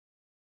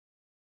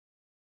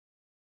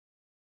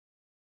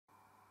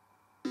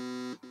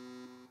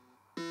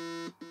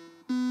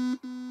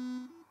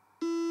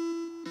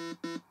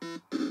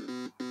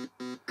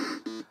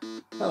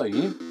Hello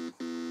you.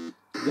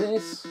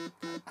 This,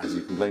 as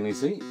you can plainly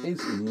see,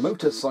 is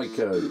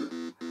Motorcycle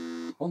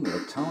on the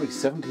Atari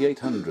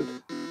 7800.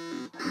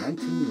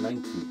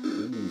 1990.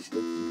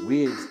 Eesh,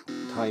 weird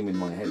time in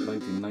my head,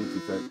 1990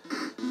 for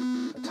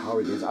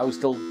Atari games. I was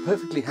still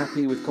perfectly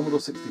happy with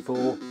Commodore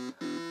 64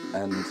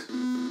 and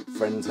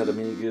friends had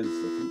Amigas,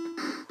 I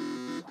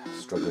think.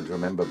 Struggling to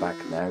remember back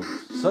now.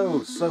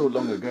 So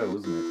long ago,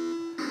 isn't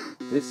it?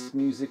 This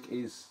music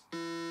is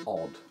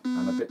odd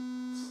and a bit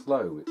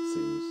slow, it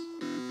seems.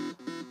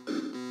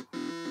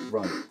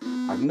 Right,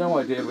 I've no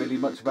idea really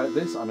much about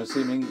this. I'm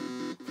assuming...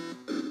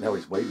 No,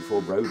 it's way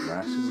before Road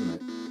Rash, isn't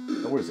it?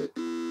 Or is it?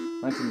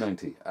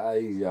 1990.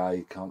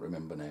 I can't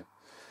remember now.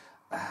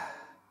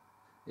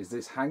 Is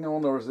this Hang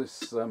On or is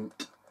this...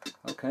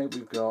 Okay,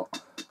 we've got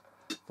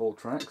 4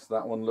 tracks.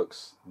 That one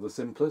looks the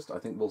simplest. I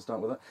think we'll start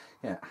with that.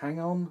 Yeah, Hang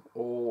On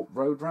or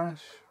Road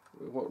Rash?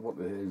 What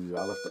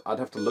I'd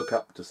have to look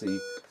up to see.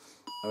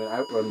 I mean,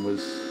 Outrun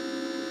was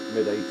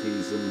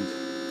mid-80s and...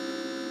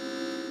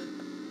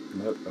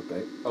 No,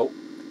 okay. Oh.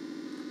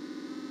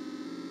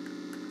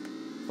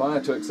 Fire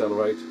to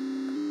accelerate.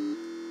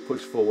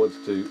 Push forward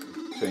to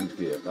change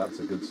gear. That's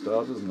a good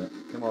start, isn't it?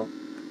 Come on.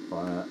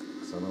 Fire,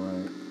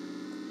 accelerate.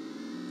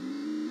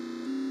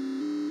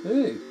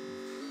 Hey.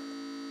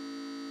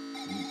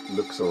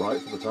 Looks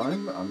alright for the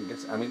time, I'm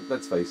guessing. I mean,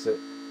 let's face it.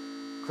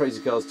 Crazy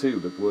Cars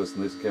 2 looked worse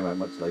than this. Came out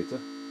much later.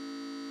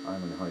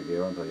 I'm in high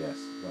gear, aren't I? Yes.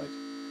 Right.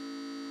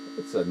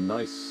 It's a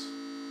nice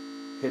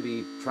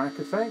hilly track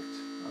effect.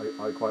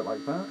 I quite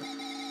like that.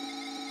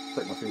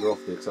 Take my finger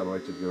off the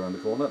accelerator to go around the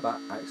corner.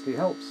 That actually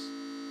helps.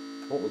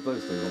 What was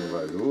those things on the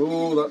road?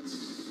 Oh,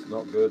 that's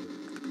not good.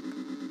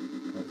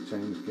 Let's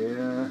change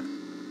gear.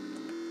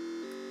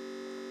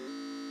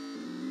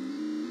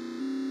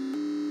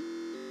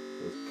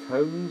 There's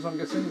cones, I'm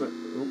guessing. But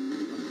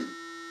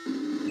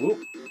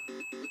whoop.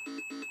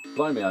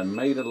 Blimey, I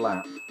made a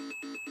lap.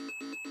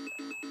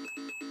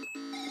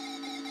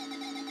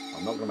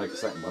 I'm not going to make a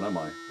second one, am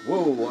I?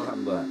 Whoa, what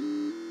happened there?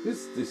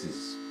 This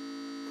is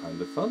kind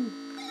of fun.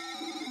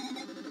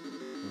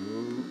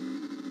 Ooh.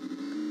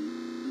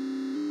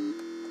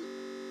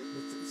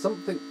 It's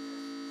something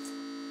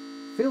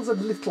feels a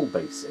little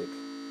basic,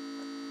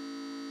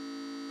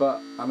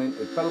 but I mean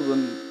it's better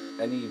than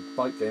any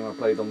bike game I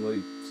played on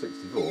the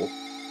 64.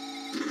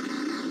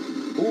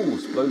 Oh,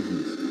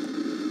 explosions!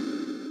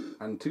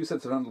 And 2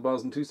 sets of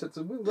handlebars and 2 sets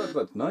of wheels.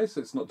 That's nice.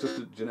 It's not just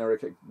a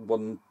generic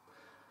one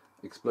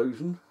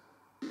explosion.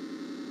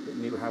 It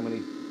knew how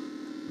many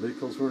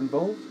vehicles were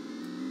involved.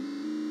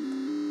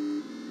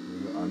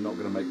 I'm not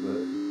going to make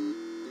the...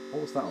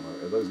 What was that on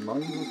there? Are those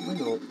mines or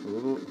something? Or,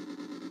 oh.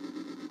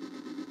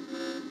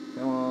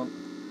 Come on.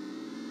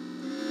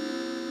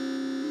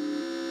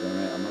 Damn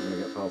it, I'm not going to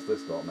get past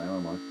this spot now,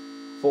 am I?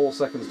 4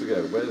 seconds to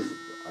go. Where's...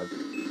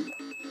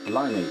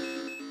 Blimey.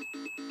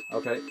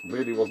 Okay,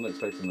 really wasn't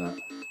expecting that.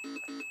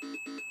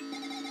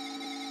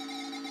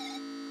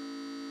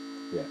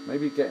 Yeah,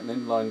 maybe getting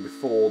in line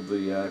before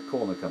the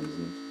corner comes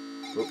and...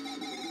 Oops.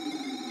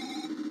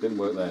 Didn't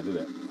work there, did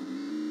it?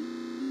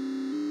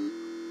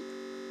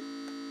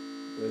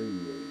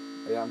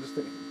 Yeah, I'm just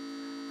thinking.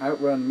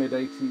 Outrun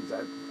mid-80s,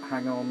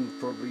 Hang On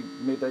probably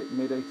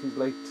mid-80s,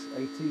 late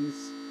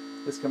 80s.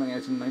 This coming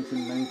out in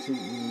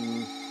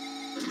 1990.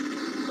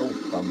 Oh,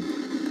 bum.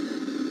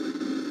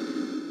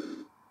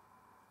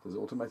 Does it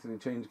automatically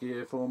change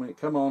gear for me?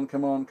 Come on,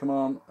 come on, come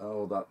on.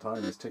 Oh, that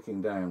time is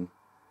ticking down.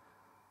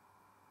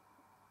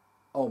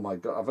 Oh my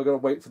god, have I got to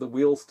wait for the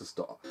wheels to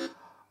stop?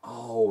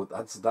 Oh,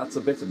 that's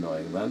a bit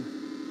annoying then.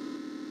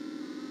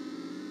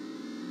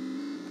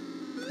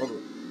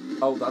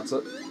 Oh, that's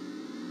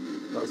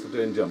for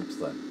doing jumps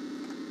then.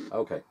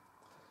 Okay.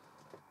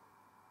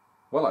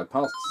 Well, I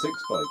passed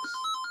 6 bikes.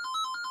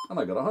 And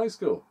I got a high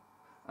score.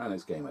 And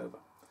it's game over.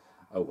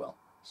 Oh well.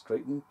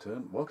 Straighten,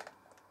 turn, what?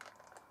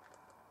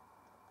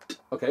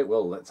 Okay,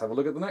 well, let's have a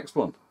look at the next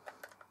one.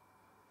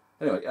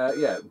 Anyway,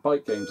 yeah,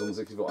 bike games on the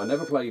 64. I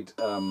never played,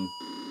 Hang On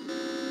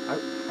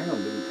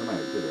didn't come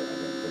out, did it? I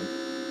don't think.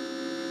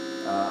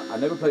 I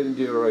never played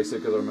Enduro Racer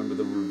because I remember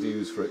the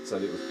reviews for it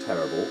said it was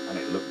terrible, and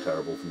it looked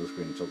terrible from the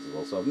screenshots as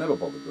well, so I've never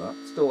bothered with that.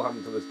 Still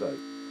haven't to this day.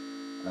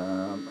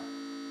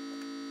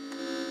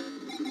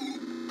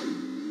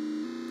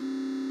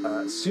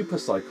 Super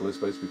Cycle is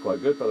supposed to be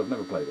quite good, but I've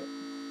never played it.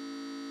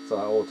 So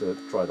I ought to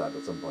try that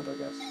at some point, I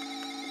guess.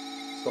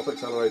 Stop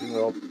accelerating,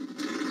 Rob.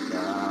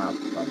 Ah,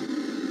 fun.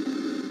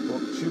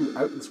 Well, shoot,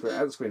 out the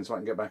screen so I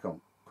can get back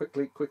on.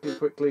 Quickly, quickly,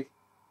 quickly.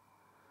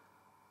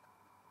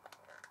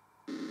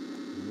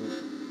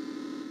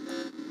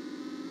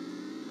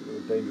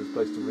 Dangerous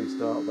place to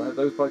restart there.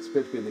 Those bikes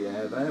appear to be in the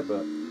air there,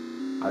 but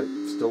I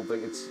still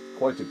think it's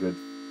quite a good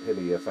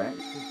hilly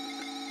effect.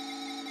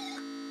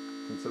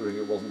 Considering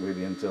it wasn't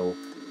really until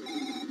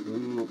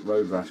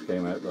Road Rash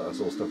came out that I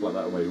saw stuff like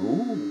that away.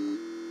 Ooh!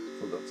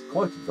 So that's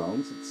quite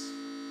advanced. It's...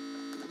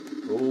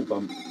 Oh,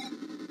 bump.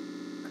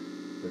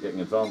 We're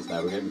getting advanced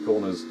now. We're getting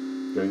corners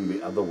going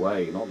the other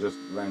way, not just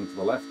round to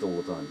the left all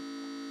the time.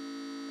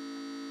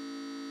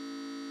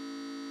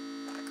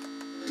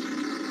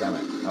 Damn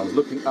it. I was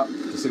looking up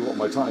to see what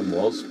my time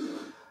was,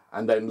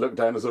 and then looked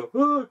down and said,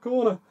 "Oh,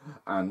 corner,"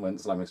 and went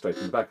slamming straight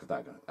in the back of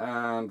that guy.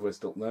 And we're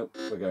still, no,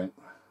 we're going.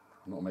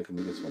 I'm not making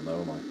me this one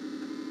though, am I?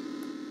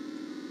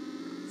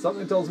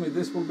 Something tells me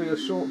this will be a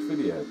short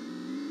video.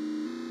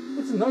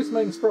 It's a nice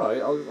main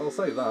sprite, I'll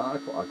say that. I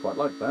quite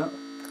like that.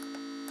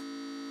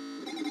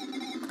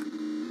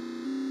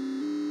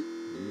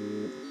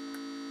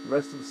 The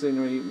rest of the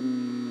scenery,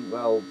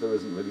 well, there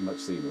isn't really much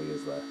scenery,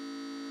 is there?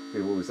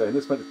 People will be saying,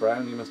 this much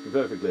brown, you must be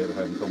perfectly at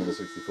home, Commodore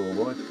 64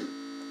 boy.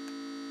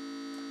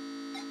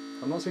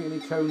 I'm not seeing any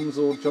cones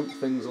or jump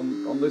things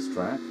on this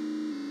track.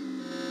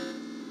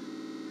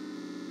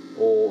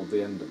 Or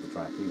the end of the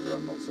track either,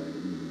 I'm not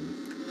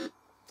saying.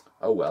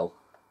 Oh well.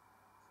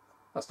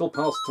 That's still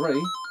past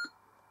 3.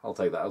 I'll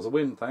take that as a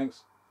win,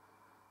 thanks.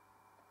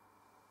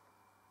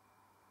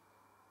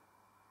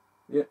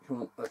 Yeah,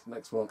 come on, that's the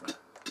next one.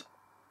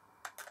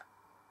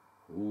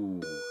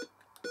 Ooh.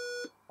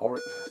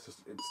 It's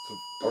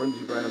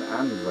orangey brown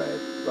and red.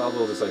 Well,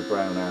 we'll just say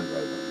brown and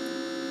red.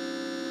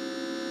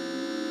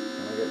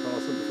 Can I get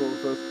past them before the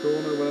first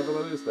corner, whatever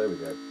that is? There we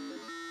go.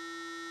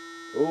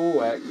 Oh,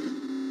 heck.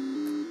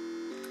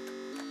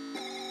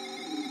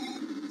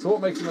 So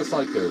what makes him a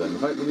psycho then? The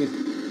fact that he's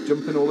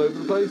jumping all over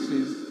the place?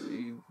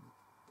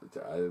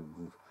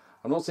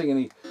 I'm not seeing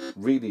any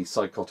really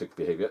psychotic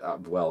behaviour.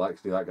 Well,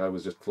 actually, that guy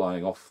was just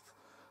flying off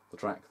the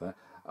track there.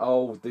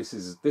 Oh, this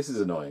is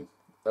annoying.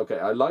 Okay,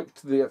 I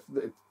liked the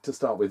to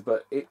start with,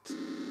 but it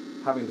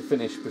having to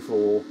finish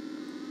before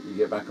you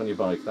get back on your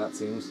bike, that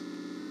seems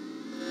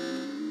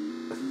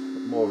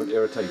more of an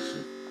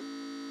irritation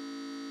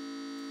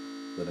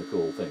than a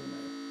cool thing now.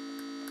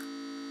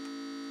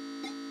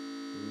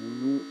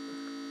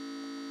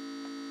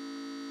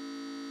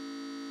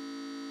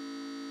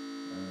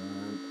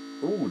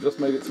 Ooh, just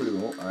made it through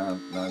them all,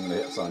 and now I'm going to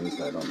hit a sign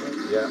instead, aren't I?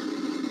 Yeah.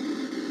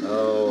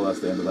 Oh, that's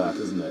the end of that,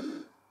 isn't it?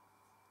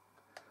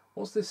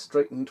 What's this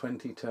straighten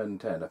 20, turn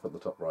 10 up at the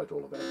top right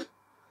all about?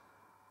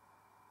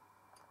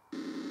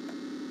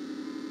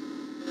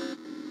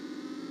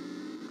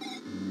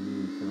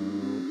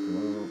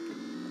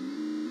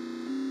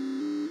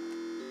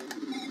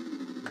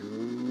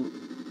 Ooh,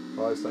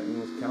 5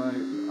 seconds, can I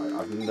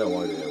have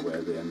no idea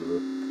where the end of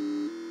the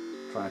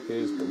track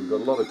is, but we've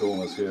got a lot of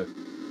corners here.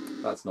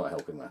 That's not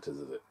helping matters,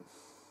 is it?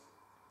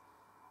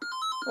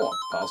 Oh,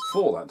 I passed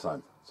 4 that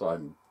time, so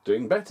I'm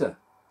doing better.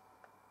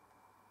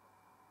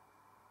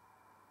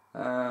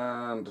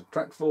 And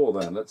track 4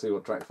 then, let's see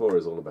what track 4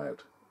 is all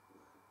about.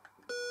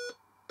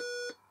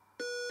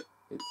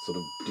 It's sort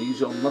of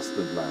Dijon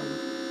mustard land.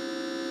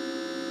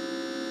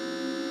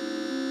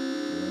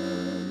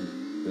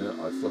 Yeah,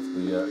 I fluffed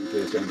the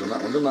gear change on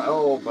that one, didn't I?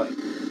 Oh, but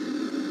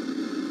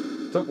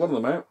took one of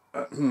them out.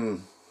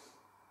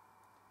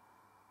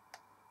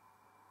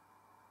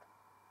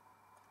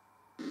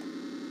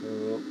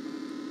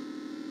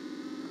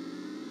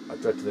 I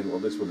dread to think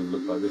what this would have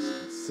looked like. This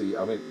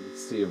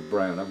sea of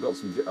brown. I've got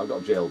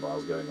jail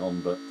bars going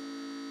on, but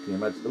can you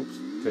imagine? Oops,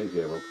 change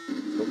gear, Rob.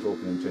 Stop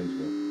talking and change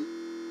gear.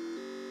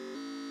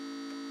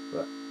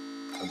 But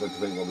I dread to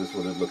think what this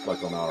would have looked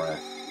like on RF.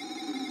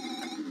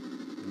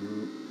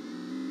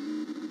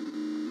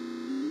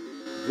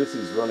 This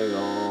is running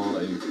on a.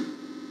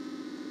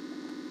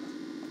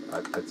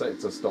 I'd say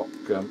it's a stock.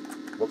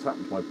 What's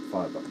happened to my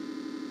fire button?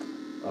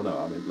 Oh no!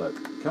 I mean, look.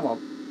 Come on.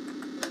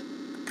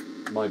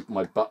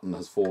 My button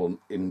has fallen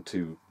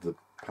into the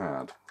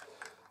pad.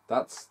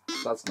 That's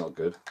not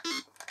good.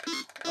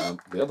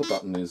 The other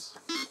button is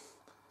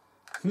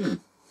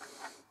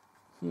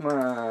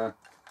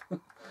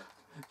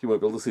You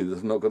won't be able to see this.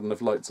 I've not got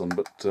enough lights on,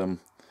 but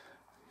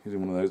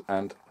using one of those,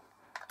 and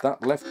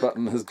that left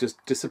button has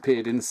just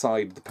disappeared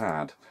inside the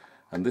pad,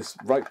 and this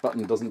right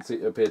button doesn't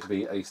appear to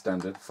be a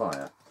standard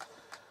fire.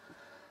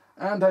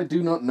 And I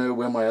do not know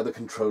where my other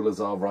controllers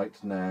are right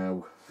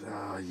now.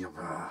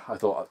 I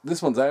thought,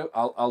 this one's out,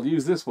 I'll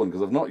use this one,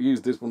 because I've not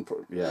used this one.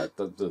 Yeah,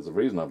 there's a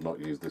reason I've not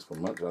used this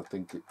one much. I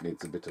think it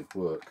needs a bit of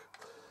work.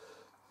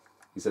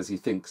 He says he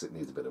thinks it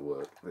needs a bit of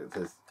work. It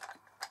says,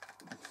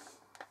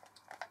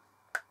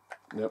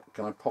 no,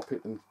 can I pop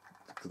it in?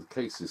 Because the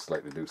case is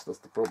slightly loose, that's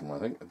the problem, I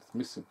think. It's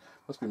missing,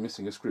 must be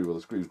missing a screw, or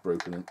the screw's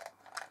broken in.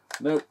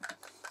 No.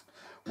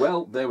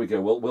 Well, there we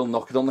go. We'll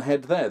knock it on the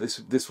head there.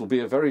 This will be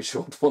a very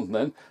short one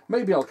then.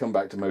 Maybe I'll come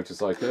back to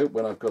Motorcycle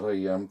when I've got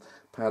a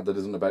pad that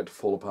isn't about to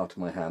fall apart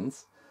in my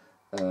hands.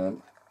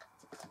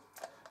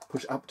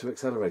 Push up to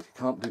accelerate. You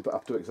can't do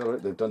up to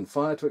accelerate. They've done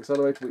fire to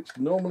accelerate, which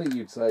normally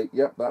you'd say,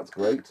 yep, that's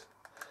great.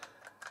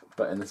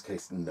 But in this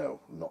case, no,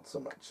 not so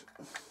much.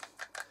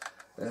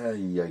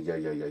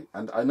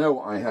 And I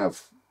know I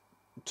have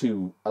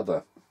 2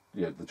 other,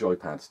 the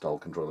joypad style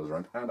controllers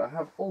around, and I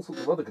have all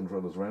sorts of other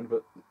controllers around,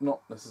 but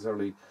not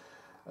necessarily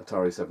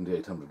Atari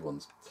 7800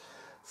 ones.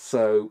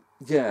 So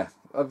yeah,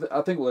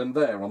 I think we'll end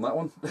there on that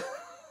one.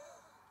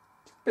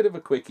 Bit of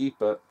a quickie,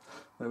 but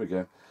there we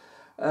go.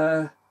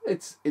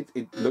 It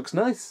looks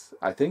nice,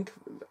 I think.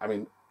 I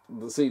mean,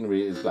 the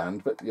scenery is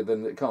bland, but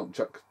then it can't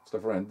chuck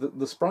stuff around.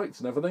 The sprites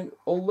and everything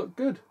all look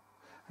good.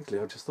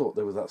 Actually, I just thought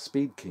there was that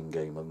Speed King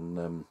game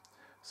on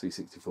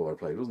C64 I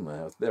played, wasn't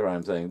there? There I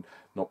am saying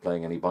not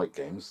playing any bike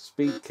games.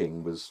 Speed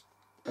King was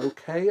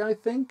okay, I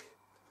think.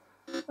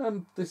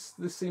 This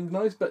seemed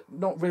nice, but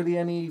not really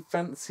any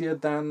fancier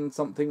than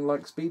something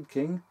like Speed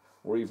King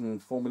or even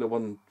Formula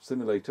 1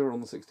 Simulator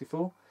on the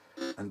 64.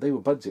 And they were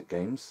budget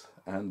games,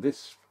 and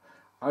this,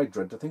 I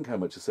dread to think how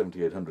much a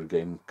 7800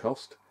 game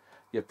cost.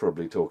 You're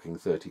probably talking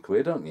 30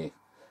 quid, aren't you?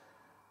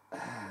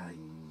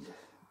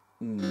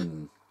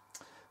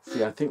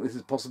 See, I think this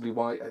is possibly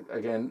why,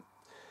 again,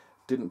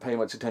 didn't pay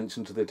much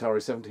attention to the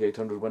Atari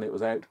 7800 when it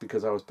was out,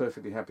 because I was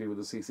perfectly happy with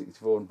the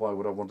C64, and why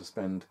would I want to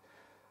spend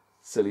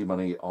silly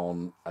money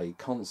on a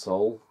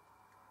console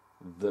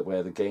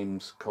where the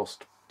games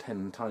cost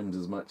 10 times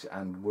as much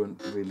and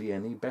weren't really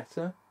any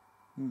better?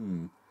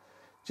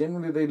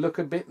 Generally they look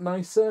a bit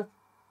nicer,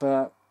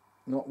 but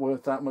not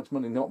worth that much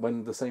money. Not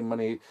when the same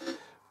money,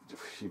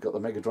 you've got the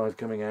Mega Drive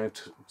coming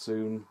out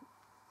soon,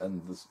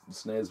 and the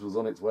SNES was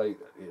on its way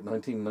in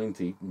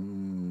 1990.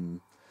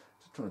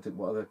 Just trying to think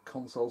what other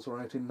consoles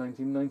were out in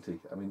 1990.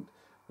 I mean,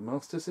 the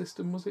Master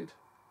System, was it?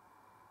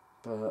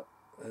 But,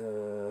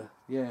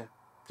 yeah,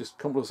 just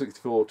Commodore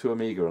 64 to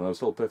Amiga, and I was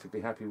still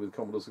perfectly happy with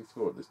Commodore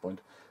 64 at this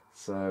point.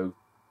 So,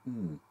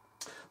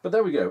 But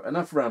there we go,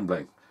 enough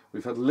rambling.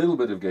 We've had a little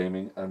bit of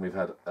gaming, and we've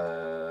had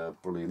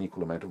probably an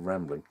equal amount of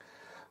rambling.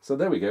 So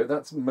there we go,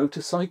 that's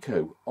Motor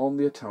Psycho on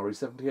the Atari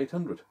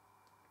 7800.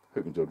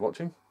 Hope you enjoyed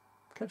watching.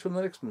 Catch you on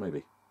the next one,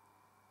 maybe.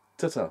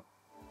 Ta-ta.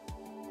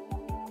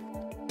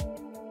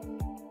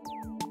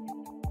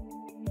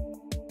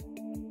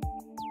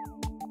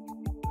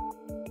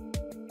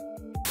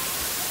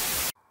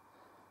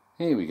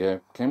 Here we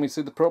go. Can we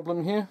see the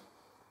problem here?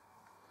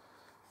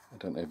 I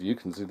don't know if you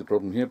can see the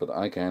problem here, but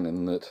I can,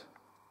 in that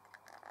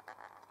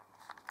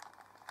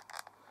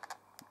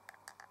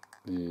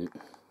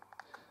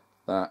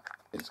that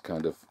is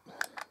kind of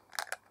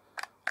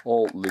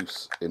all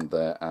loose in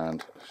there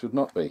and should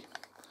not be.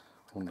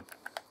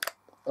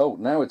 Oh,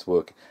 now it's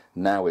working.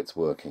 Now it's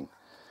working.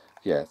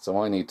 Yeah,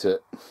 so I need to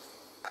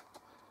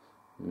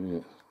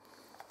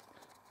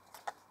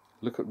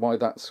look at why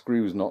that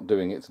screw's not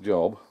doing its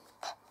job,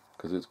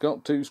 because it's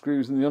got 2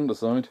 screws in the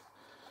underside,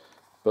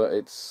 but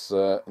it's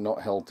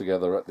not held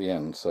together at the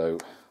end, so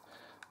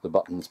the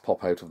buttons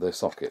pop out of their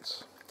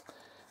sockets.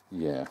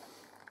 Yeah.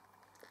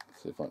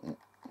 See if I can.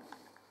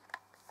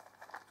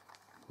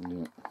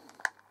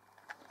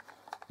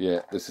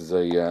 Yeah, this is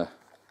a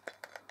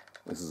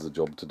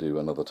job to do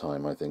another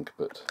time, I think,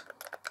 but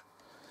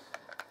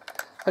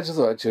I just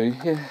thought I'd show you.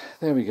 Yeah,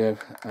 there we go.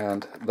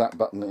 And that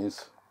button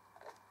is,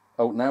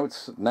 oh, now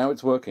it's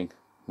working.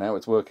 Now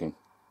it's working.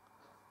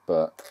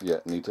 But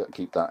yeah, need to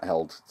keep that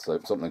held, so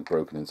something's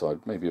broken inside.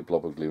 Maybe a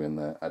blob of glue in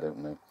there, I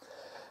don't know.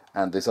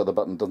 And this other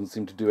button doesn't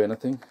seem to do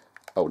anything.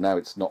 Oh, now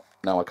it's not.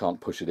 Now I can't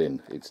push it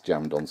in. It's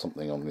jammed on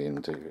something on the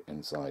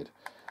inside.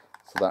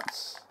 So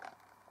that's.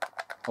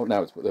 Oh,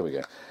 now it's. There we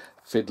go.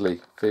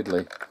 Fiddly,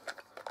 fiddly.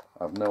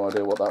 I've no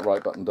idea what that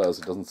right button does.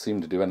 It doesn't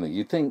seem to do anything.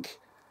 You'd think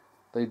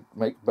they'd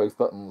make both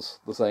buttons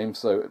the same,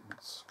 so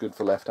it's good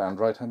for left and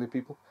right-handed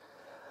people.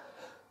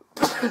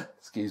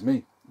 Excuse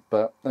me.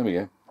 But there we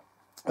go.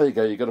 There you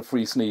go. You got a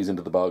free sneeze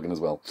into the bargain as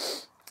well.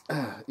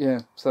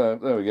 Yeah. So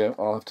there we go.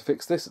 I'll have to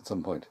fix this at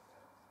some point.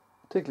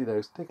 Tickly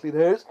nose, tickly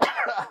nose.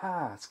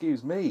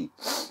 Excuse me.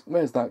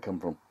 Where's that come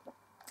from?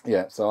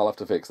 Yeah, so I'll have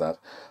to fix that.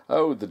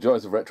 Oh, the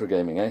joys of retro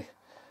gaming, eh?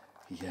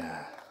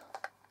 Yeah.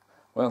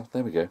 Well,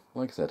 there we go.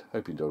 Like I said,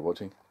 hope you enjoyed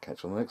watching.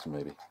 Catch you on the next one,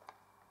 maybe.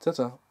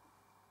 Ta-ta.